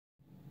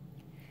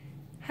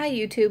Hi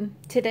YouTube.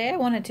 Today I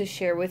wanted to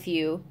share with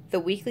you the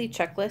weekly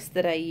checklist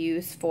that I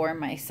use for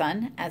my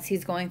son as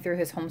he's going through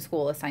his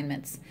homeschool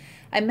assignments.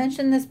 I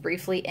mentioned this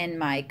briefly in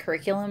my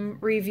curriculum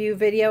review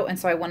video, and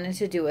so I wanted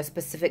to do a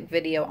specific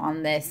video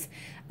on this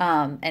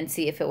and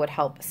see if it would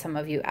help some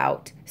of you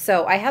out.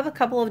 So I have a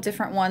couple of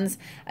different ones.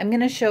 I'm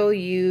going to show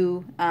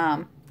you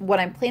what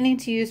I'm planning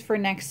to use for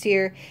next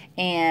year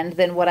and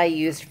then what I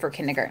used for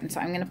kindergarten. So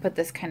I'm going to put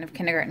this kind of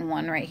kindergarten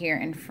one right here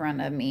in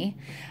front of me.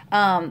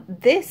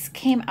 This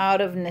came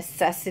out of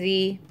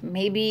necessity,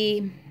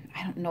 maybe,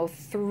 I don't know,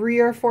 3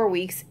 or 4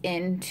 weeks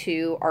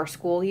into our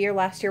school year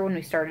last year when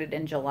we started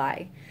in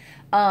July.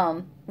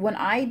 When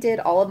I did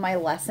all of my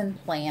lesson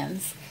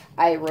plans,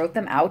 I wrote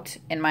them out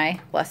in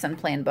my lesson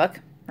plan book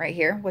right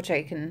here, which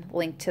I can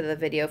link to the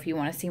video if you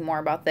want to see more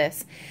about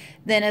this.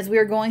 Then as we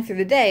were going through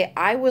the day,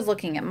 I was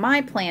looking at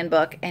my plan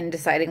book and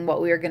deciding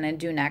what we were going to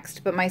do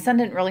next, but my son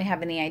didn't really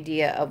have any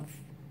idea of,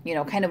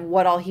 kind of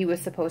what all he was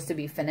supposed to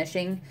be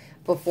finishing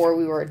before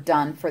we were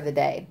done for the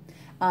day.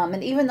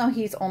 And even though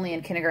he's only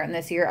in kindergarten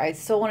this year, I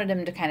still wanted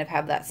him to kind of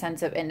have that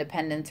sense of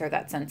independence or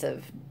that sense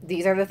of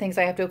these are the things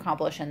I have to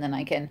accomplish and then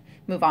I can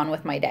move on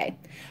with my day.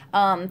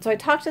 So I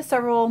talked to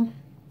several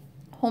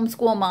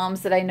homeschool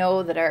moms that I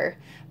know that are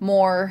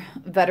more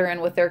veteran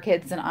with their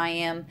kids than I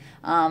am.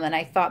 And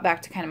I thought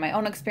back to kind of my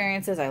own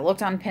experiences. I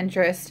looked on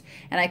Pinterest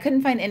and I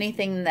couldn't find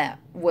anything that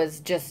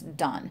was just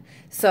done.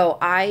 So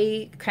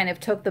I kind of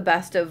took the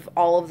best of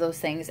all of those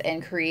things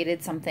and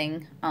created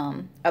something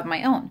of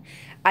my own.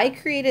 I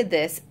created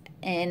this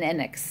in an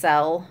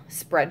Excel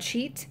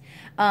spreadsheet.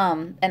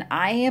 And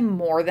I am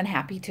more than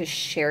happy to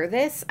share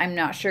this. I'm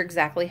not sure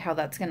exactly how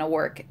that's going to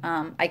work.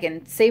 I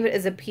can save it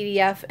as a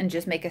PDF and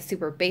just make a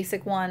super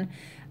basic one,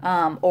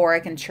 or I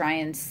can try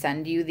and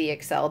send you the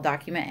Excel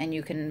document and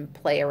you can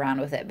play around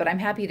with it. But I'm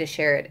happy to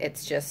share it.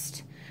 It's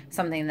just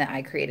something that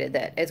I created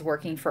that is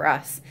working for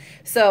us.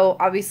 So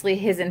obviously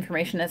his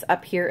information is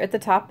up here at the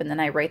top, and then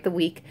I write the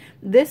week.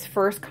 This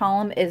first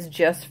column is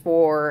just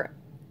for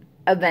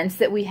events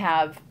that we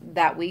have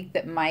that week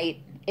that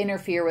might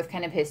interfere with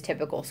kind of his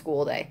typical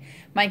school day.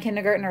 My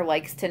kindergartner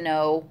likes to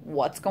know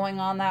what's going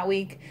on that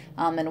week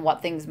and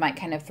what things might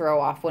kind of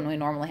throw off when we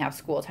normally have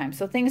school time.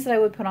 So things that I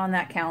would put on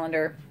that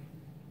calendar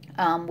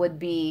would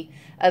be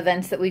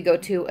events that we go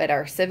to at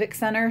our civic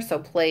center, so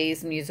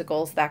plays,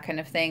 musicals, that kind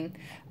of thing.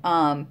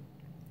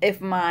 If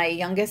my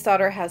youngest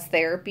daughter has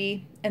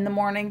therapy in the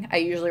morning, I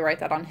usually write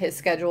that on his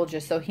schedule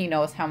just so he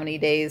knows how many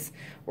days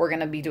we're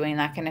going to be doing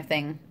that kind of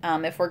thing.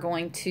 If we're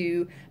going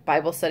to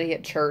Bible study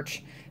at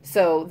church,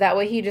 so that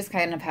way he just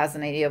kind of has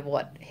an idea of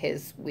what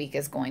his week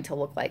is going to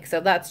look like. So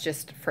that's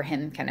just for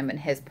him kind of in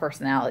his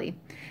personality.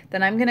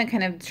 Then I'm going to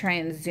kind of try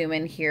and zoom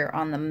in here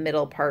on the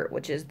middle part,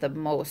 which is the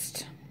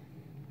most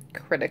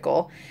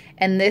critical,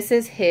 and this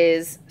is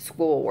his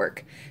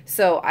schoolwork.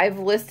 So I've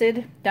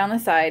listed down the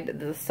side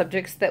the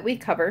subjects that we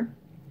cover,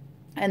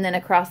 and then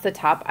across the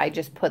top I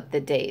just put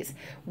the days.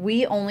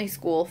 We only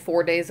school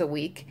 4 days a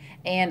week,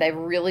 and I've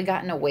really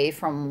gotten away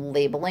from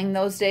labeling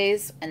those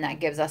days, and that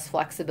gives us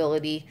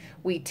flexibility.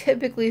 We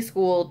typically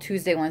school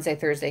Tuesday, Wednesday,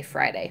 Thursday,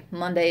 Friday.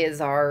 Monday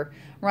is our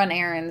run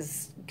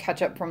errands,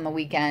 catch up from the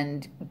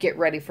weekend, get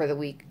ready for the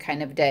week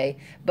kind of day.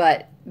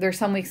 But there's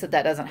some weeks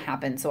that doesn't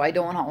happen, so I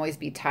don't want to always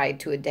be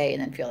tied to a day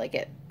and then feel like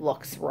it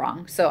looks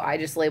wrong. So I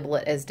just label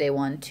it as day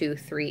 1, 2,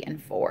 3,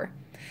 and 4.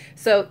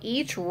 So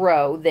each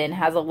row then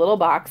has a little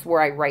box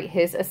where I write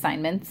his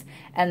assignments,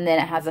 and then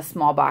it has a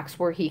small box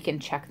where he can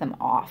check them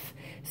off.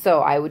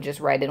 So I would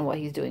just write in what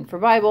he's doing for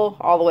Bible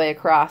all the way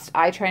across.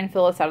 I try and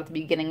fill this out at the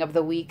beginning of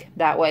the week.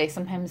 That way,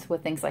 sometimes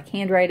with things like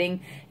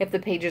handwriting, if the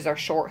pages are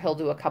short, he'll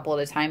do a couple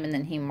at a time, and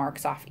then he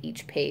marks off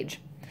each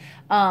page.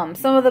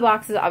 Some of the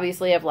boxes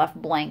obviously I've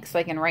left blank so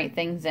I can write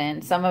things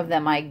in. Some of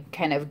them I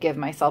kind of give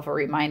myself a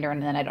reminder,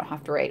 and then I don't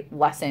have to write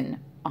lesson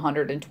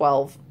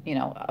 112,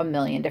 a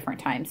million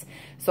different times.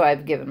 So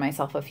I've given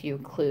myself a few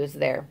clues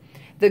there.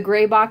 The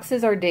gray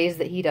boxes are days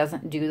that he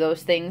doesn't do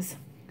those things.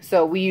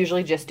 So we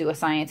usually just do a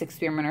science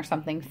experiment or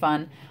something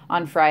fun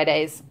on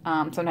Fridays.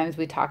 Sometimes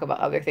we talk about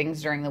other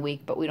things during the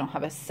week, but we don't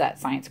have a set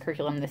science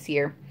curriculum this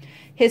year.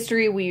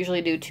 History, we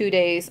usually do 2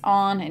 days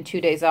on and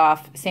 2 days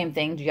off. Same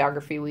thing,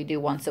 geography we do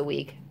once a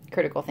week.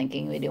 Critical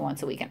thinking we do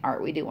once a week, and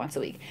art we do once a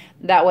week.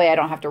 That way I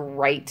don't have to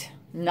write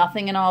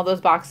nothing in all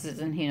those boxes,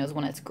 and he knows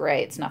when it's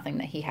gray, it's nothing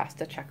that he has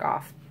to check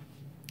off.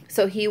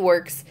 So he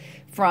works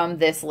from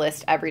this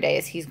list every day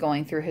as he's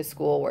going through his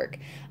schoolwork.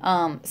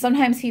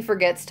 Sometimes he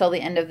forgets till the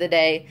end of the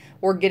day.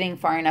 We're getting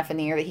far enough in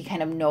the year that he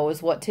kind of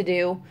knows what to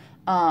do,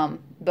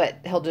 but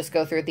he'll just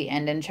go through at the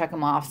end and check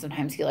them off.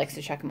 Sometimes he likes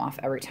to check them off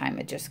every time.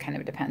 It just kind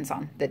of depends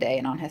on the day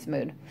and on his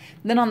mood.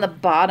 Then on the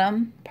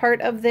bottom part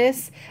of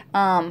this,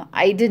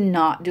 I did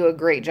not do a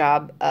great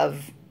job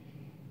of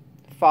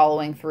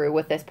following through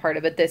with this part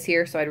of it this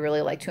year, so I'd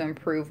really like to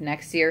improve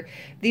next year.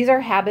 These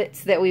are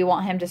habits that we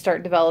want him to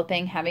start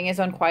developing: having his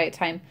own quiet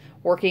time,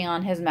 working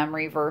on his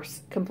memory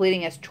verse,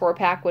 completing his chore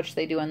pack, which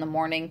they do in the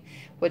morning,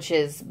 which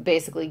is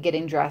basically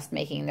getting dressed,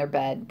 making their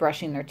bed,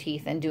 brushing their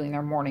teeth, and doing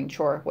their morning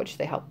chore, which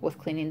they help with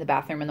cleaning the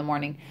bathroom in the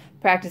morning.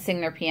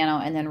 practicing their piano,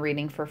 and then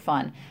reading for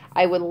fun.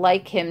 I would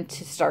like him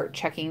to start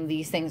checking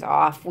these things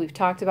off. We've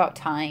talked about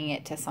tying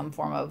it to some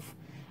form of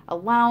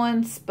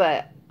allowance,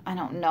 but I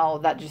don't know.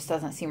 That just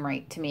doesn't seem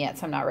right to me yet,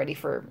 so I'm not ready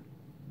for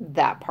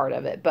that part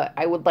of it. But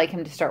I would like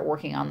him to start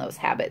working on those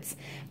habits.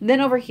 Then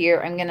over here,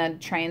 I'm going to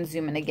try and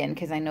zoom in again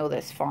because I know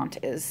this font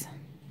is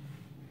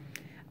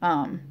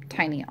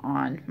tiny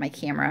on my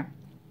camera.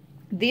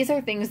 These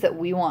are things that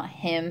we want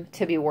him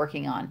to be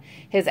working on.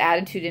 His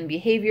attitude and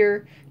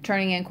behavior,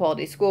 turning in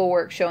quality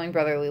schoolwork, showing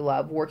brotherly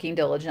love, working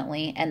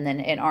diligently. And then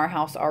in our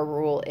house, our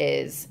rule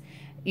is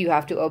you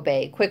have to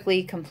obey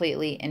quickly,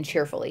 completely, and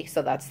cheerfully.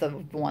 So that's the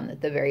one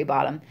at the very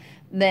bottom.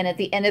 Then at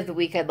the end of the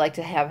week, I'd like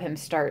to have him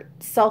start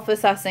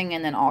self-assessing,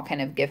 and then I'll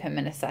kind of give him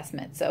an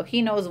assessment. So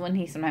he knows when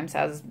he sometimes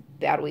has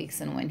bad weeks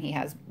and when he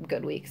has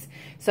good weeks.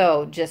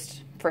 So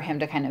just for him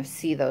to kind of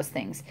see those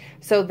things.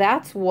 So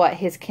that's what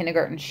his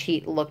kindergarten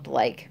sheet looked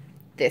like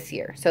this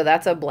year. So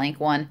that's a blank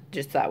one,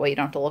 just that way you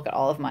don't have to look at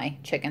all of my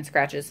chicken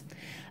scratches.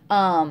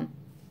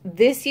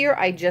 This year,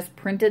 I just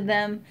printed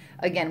them.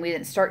 Again, we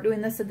didn't start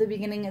doing this at the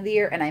beginning of the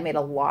year, and I made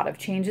a lot of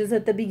changes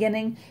at the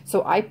beginning.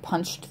 So I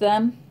punched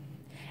them.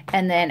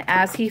 And then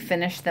as he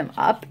finished them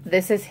up,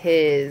 this is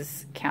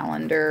his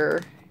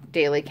calendar,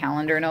 daily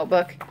calendar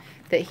notebook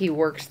that he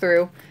works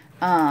through.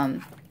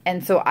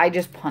 And so I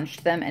just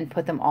punched them and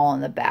put them all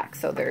in the back.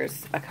 So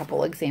there's a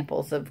couple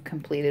examples of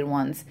completed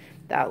ones.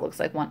 That looks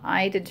like one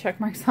I did check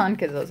marks on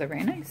because those are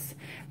very nice.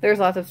 There's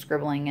lots of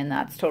scribbling, and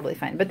that's totally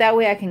fine. But that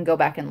way I can go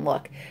back and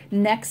look.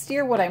 Next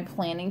year, what I'm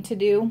planning to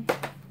do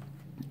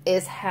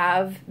is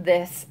have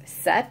this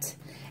set,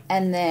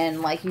 and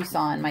then, like you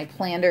saw in my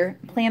planner,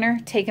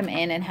 take them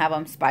in and have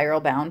them spiral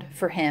bound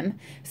for him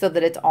so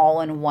that it's all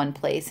in one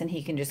place and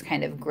he can just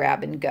kind of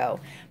grab and go.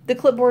 The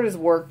clipboard has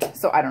worked,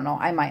 so I don't know.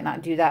 I might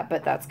not do that,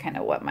 but that's kind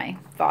of what my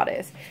thought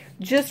is.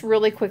 Just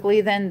really quickly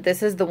then,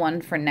 this is the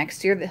one for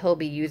next year that he'll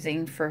be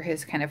using for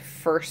his kind of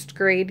first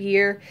grade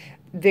year.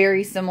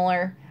 Very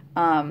similar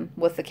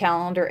with the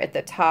calendar at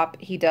the top.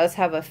 He does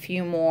have a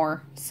few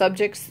more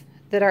subjects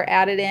that are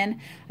added in.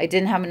 I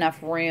didn't have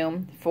enough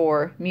room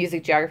for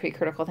music, geography,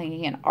 critical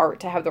thinking, and art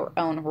to have their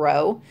own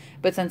row.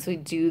 But since we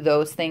do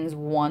those things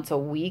once a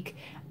week,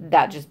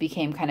 that just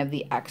became kind of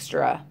the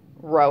extra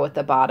row at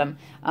the bottom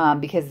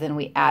because then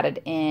we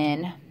added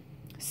in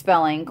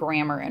spelling,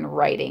 grammar, and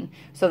writing.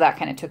 So that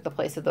kind of took the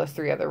place of those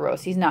three other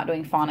rows. He's not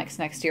doing phonics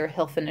next year.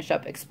 He'll finish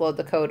up Explode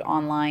the Code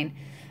online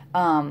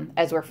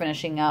as we're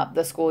finishing up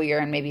the school year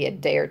and maybe a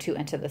day or two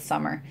into the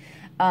summer.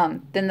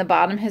 Then the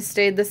bottom has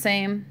stayed the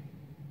same.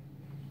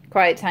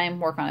 Quiet time,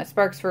 work on his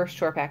sparks first,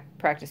 short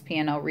practice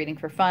piano, reading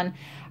for fun.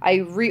 I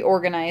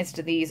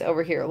reorganized these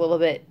over here a little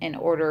bit in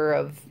order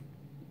of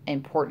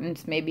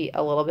importance, maybe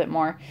a little bit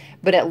more,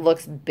 but it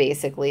looks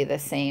basically the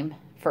same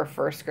for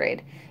first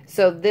grade.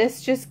 So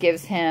this just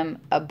gives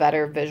him a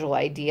better visual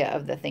idea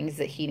of the things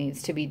that he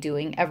needs to be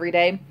doing every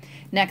day.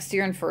 Next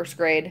year in first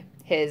grade,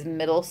 his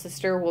middle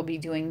sister will be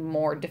doing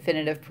more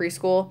definitive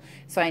preschool,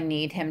 so I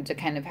need him to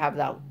kind of have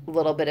that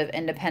little bit of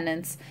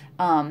independence.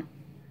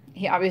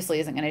 He obviously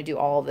isn't going to do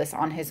all of this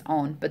on his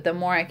own, but the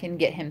more I can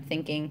get him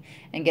thinking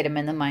and get him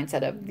in the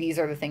mindset of these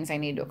are the things I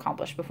need to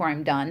accomplish before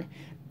I'm done,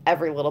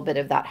 every little bit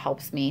of that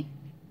helps me.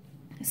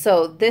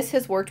 So this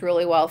has worked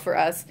really well for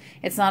us.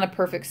 It's not a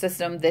perfect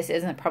system. This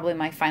isn't probably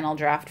my final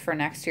draft for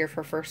next year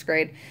for first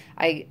grade.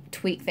 I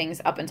tweak things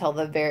up until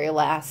the very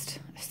last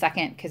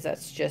second because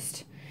that's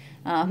just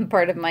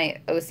part of my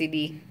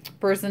OCD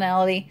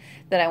personality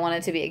that I want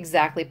it to be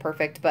exactly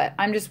perfect, but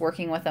I'm just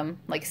working with them,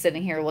 like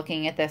sitting here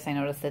looking at this. I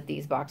noticed that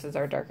these boxes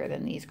are darker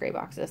than these gray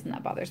boxes, and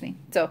that bothers me.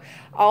 So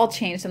I'll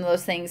change some of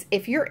those things.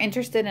 If you're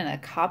interested in a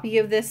copy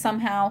of this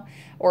somehow,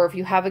 or if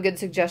you have a good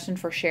suggestion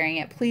for sharing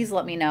it, please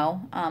let me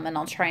know, and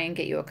I'll try and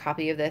get you a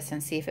copy of this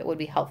and see if it would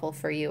be helpful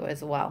for you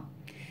as well.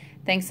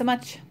 Thanks so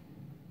much.